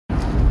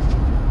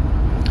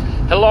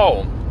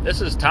Hello, this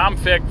is Tom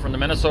Fick from the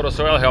Minnesota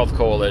Soil Health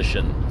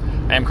Coalition.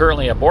 I am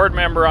currently a board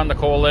member on the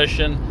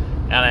coalition,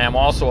 and I am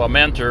also a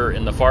mentor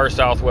in the far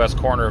southwest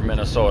corner of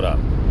Minnesota.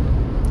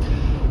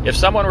 If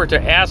someone were to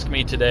ask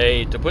me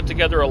today to put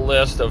together a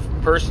list of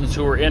persons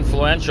who were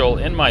influential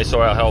in my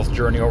soil health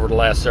journey over the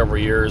last several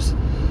years,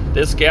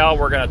 this gal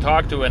we're going to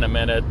talk to in a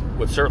minute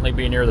would certainly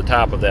be near the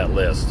top of that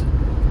list.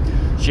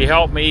 She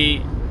helped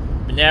me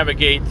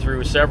navigate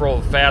through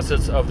several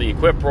facets of the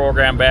EQUIP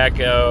program back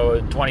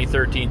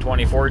 2013,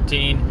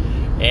 2014,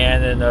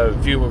 and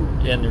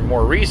in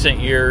more recent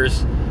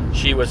years,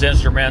 she was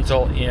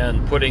instrumental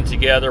in putting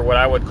together what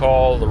I would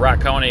call the Rock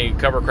County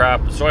Cover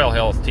Crop Soil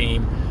Health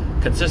Team,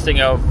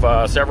 consisting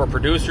of several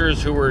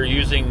producers who were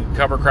using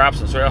cover crops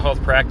and soil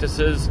health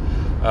practices,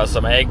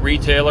 some ag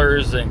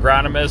retailers and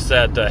agronomists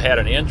that had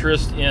an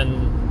interest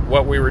in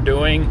what we were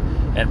doing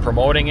and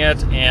promoting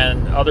it,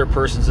 and other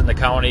persons in the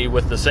county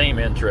with the same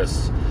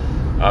interests.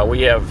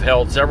 We have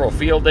held several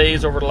field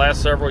days over the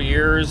last several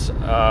years.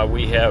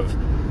 We have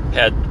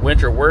had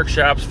winter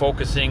workshops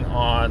focusing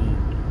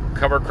on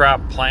cover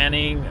crop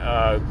planning,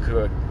 how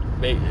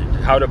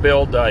to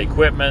build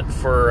equipment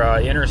for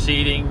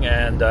interseeding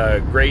and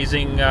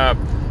grazing,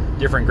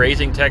 different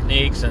grazing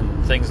techniques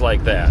and things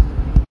like that.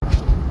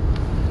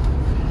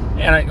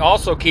 And I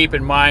also keep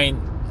in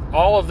mind,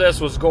 all of this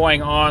was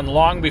going on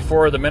long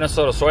before the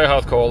Minnesota Soil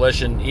Health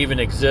Coalition even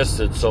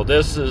existed. So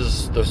the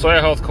Soil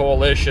Health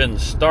Coalition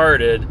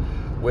started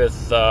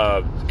with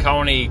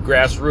county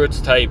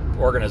grassroots type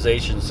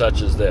organizations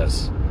such as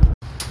this.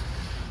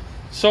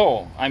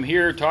 So I'm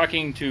here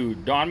talking to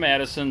Dawn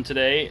Madison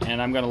today,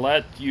 and I'm going to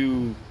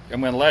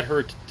let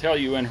her tell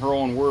you in her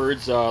own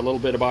words a little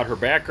bit about her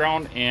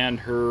background and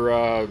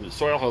her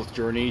soil health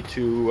journey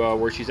to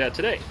where she's at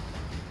today.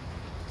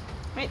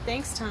 Right,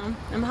 thanks, Tom.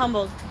 I'm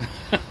humbled.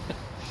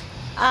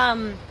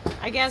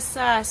 I guess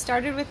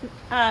started with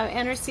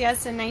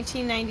NRCS in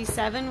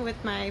 1997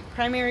 with my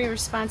primary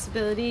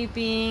responsibility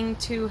being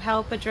to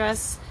help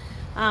address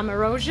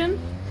erosion.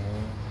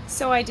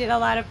 So I did a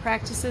lot of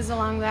practices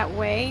along that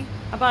way.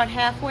 About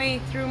halfway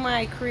through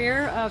my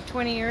career of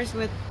 20 years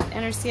with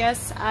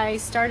NRCS, I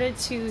started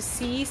to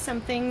see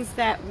some things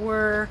that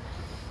were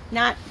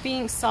not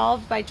being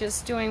solved by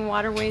just doing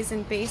waterways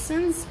and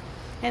basins,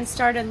 and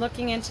started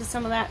looking into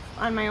some of that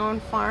on my own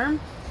farm.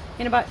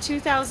 In about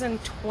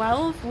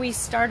 2012, we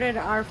started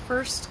our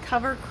first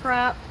cover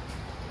crop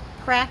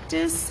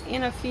practice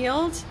in a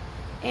field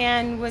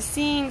and was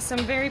seeing some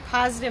very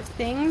positive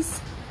things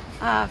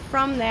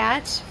from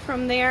that.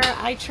 From there,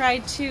 I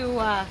tried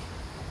to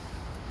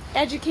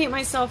educate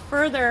myself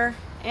further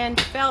and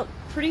felt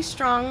pretty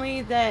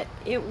strongly that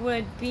it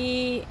would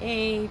be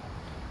a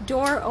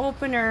door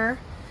opener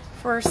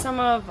for some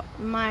of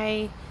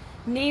my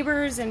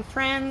neighbors and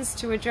friends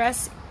to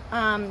address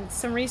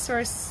some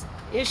resource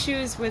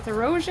issues with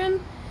erosion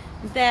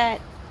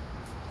that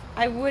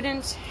I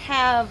wouldn't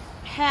have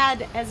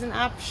had as an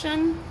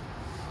option.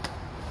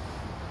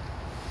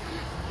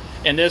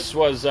 And this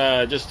was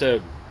just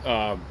to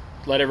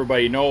let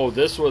everybody know,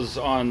 this was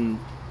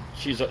on,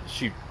 she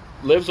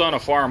lives on a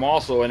farm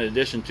also in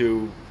addition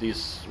to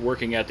these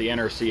working at the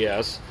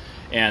NRCS,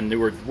 and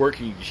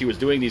she was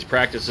doing these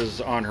practices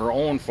on her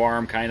own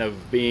farm, kind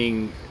of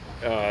being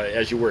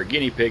as you were a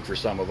guinea pig for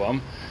some of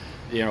them,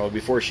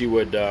 before she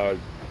would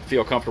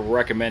feel comfortable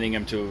recommending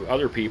them to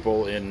other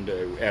people. And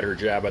at her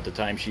job at the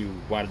time, she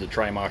wanted to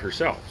try them out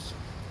herself.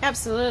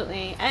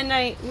 Absolutely.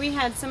 And we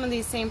had some of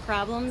these same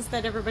problems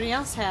that everybody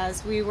else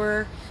has. We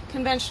were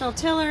conventional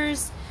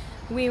tillers.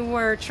 We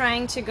were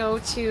trying to go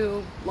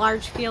to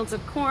large fields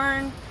of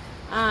corn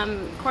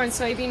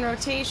soybean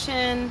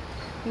rotation.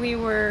 We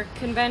were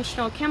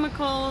conventional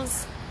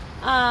chemicals.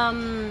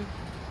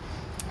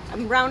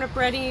 Roundup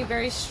Ready,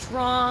 very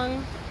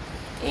strong,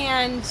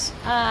 and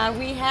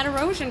we had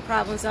erosion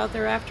problems out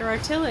there after our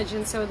tillage,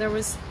 and so there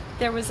was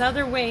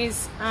other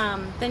ways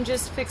than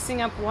just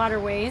fixing up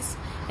waterways.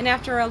 And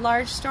after a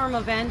large storm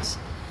event,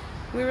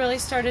 we really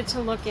started to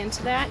look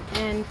into that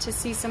and to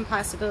see some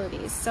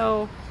possibilities.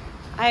 So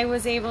I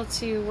was able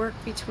to work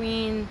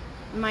between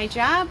my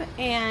job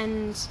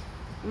and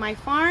my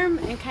farm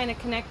and kind of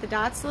connect the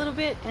dots a little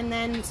bit, and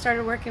then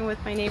started working with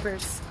my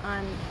neighbors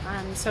on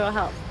soil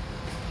health.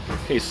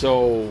 Okay,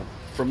 so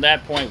from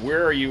that point,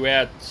 where are you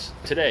at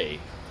today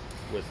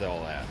with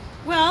all that?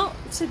 Well,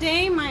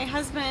 today my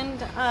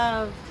husband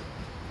of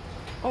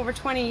over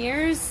 20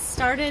 years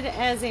started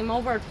as a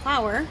moldboard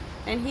plower,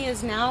 and he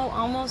is now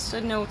almost a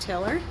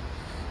no-tiller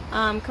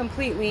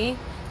completely.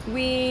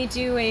 We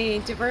do a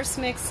diverse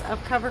mix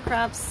of cover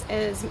crops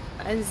in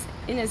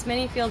as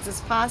many fields as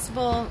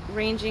possible,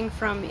 ranging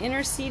from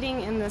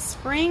interseeding in the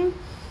spring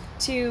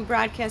to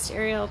broadcast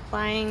aerial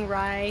applying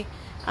rye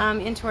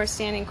into our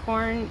standing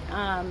corn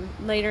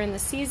later in the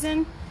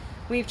season.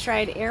 We've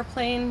tried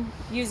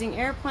using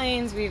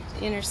airplanes, we've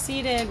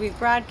interseeded, we've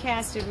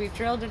broadcasted, we've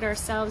drilled it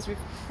ourselves. We've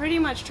pretty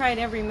much tried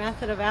every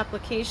method of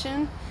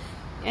application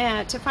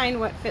to find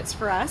what fits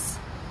for us.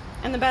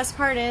 And the best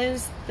part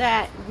is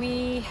that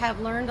we have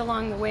learned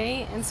along the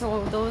way, and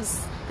so those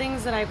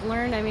things that I've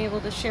learned I'm able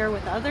to share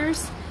with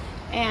others,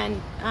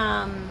 and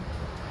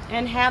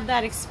have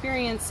that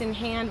experience in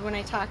hand when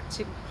I talk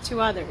to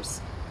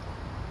others.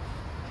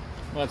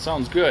 Well, that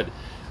sounds good.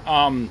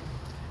 And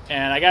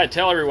I got to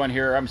tell everyone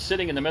here, I'm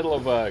sitting in the middle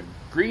of a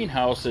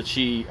greenhouse that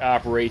she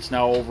operates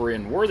now over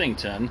in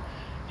Worthington.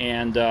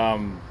 And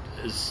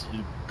is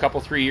a couple,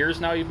 3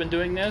 years now you've been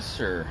doing this?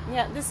 Or?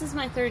 Yeah, this is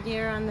my 3rd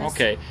year on this.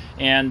 Okay.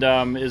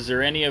 And is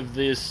there any of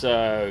this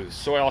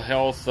soil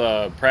health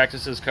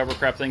practices, cover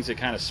crop things that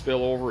kind of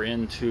spill over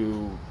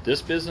into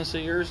this business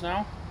of yours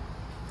now?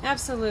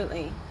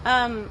 Absolutely.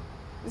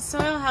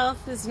 Soil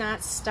health does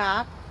not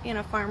stop in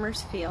a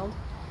farmer's field.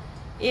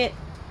 It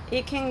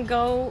can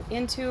go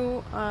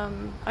into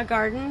a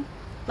garden.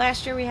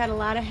 Last year we had a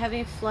lot of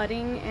heavy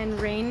flooding and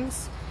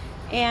rains,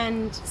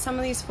 and some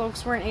of these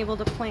folks weren't able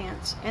to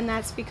plant, and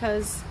that's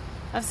because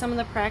of some of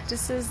the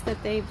practices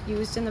that they've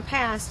used in the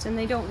past, and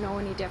they don't know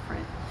any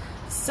different.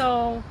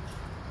 So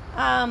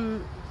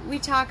we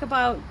talk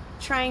about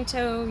trying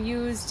to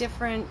use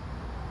different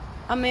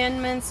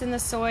amendments in the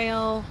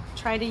soil,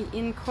 try to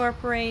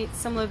incorporate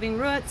some living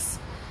roots,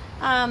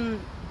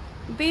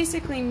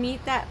 basically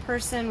meet that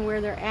person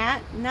where they're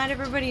at. Not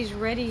everybody's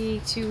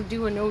ready to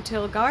do a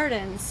no-till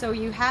garden, so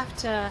you have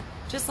to,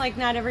 just like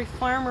not every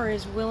farmer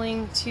is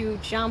willing to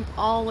jump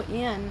all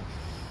in,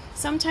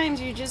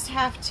 sometimes you just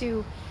have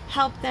to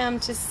help them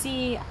to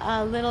see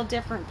a little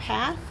different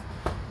path.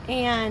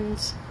 And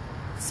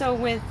so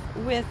with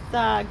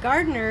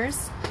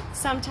gardeners,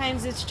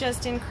 sometimes it's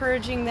just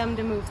encouraging them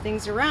to move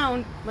things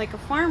around like a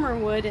farmer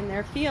would in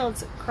their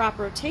fields, crop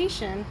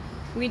rotation.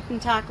 We can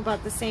talk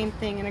about the same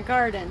thing in a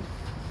garden.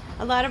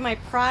 A lot of my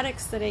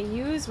products that I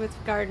use with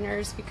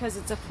gardeners, because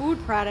it's a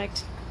food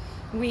product,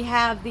 we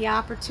have the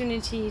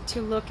opportunity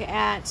to look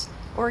at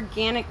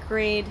organic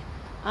grade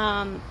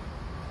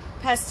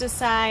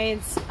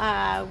pesticides.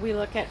 We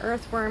look at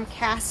earthworm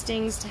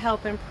castings to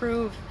help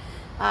improve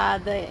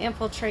the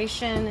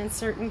infiltration in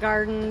certain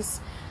gardens.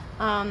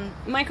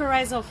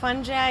 Mycorrhizal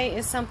fungi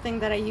is something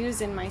that I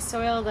use in my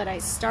soil that I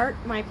start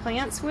my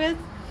plants with.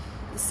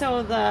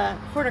 So the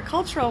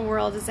horticultural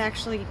world has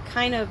actually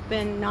kind of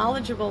been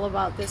knowledgeable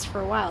about this for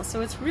a while.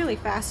 So it's really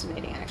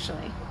fascinating,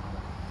 actually.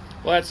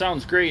 Well, that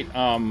sounds great.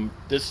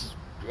 This is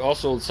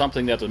also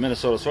something that the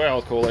Minnesota Soil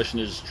Health Coalition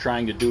is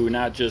trying to do,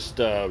 not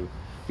just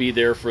be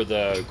there for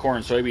the corn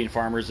and soybean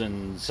farmers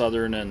in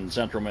southern and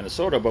central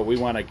Minnesota, but we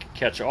want to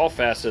catch all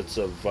facets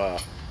of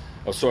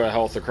soil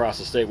health across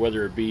the state,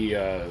 whether it be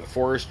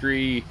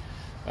forestry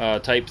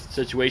type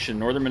situation in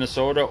northern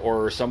Minnesota,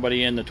 or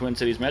somebody in the Twin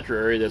Cities metro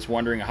area that's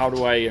wondering, how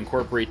do I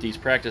incorporate these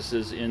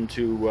practices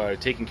into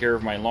taking care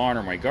of my lawn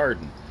or my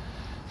garden?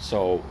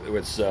 So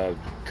it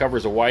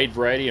covers a wide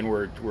variety, and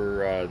we're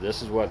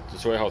this is what the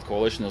Soil Health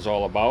Coalition is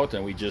all about,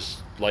 and we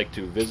just like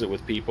to visit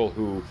with people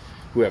who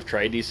have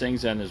tried these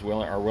things and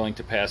are willing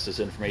to pass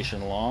this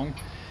information along.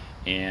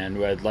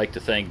 And I'd like to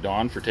thank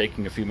Dawn for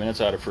taking a few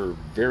minutes out of her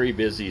very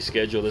busy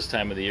schedule this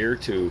time of the year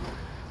to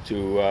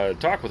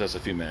talk with us a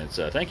few minutes.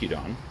 Thank you,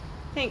 Dawn.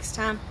 Thanks,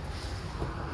 Tom.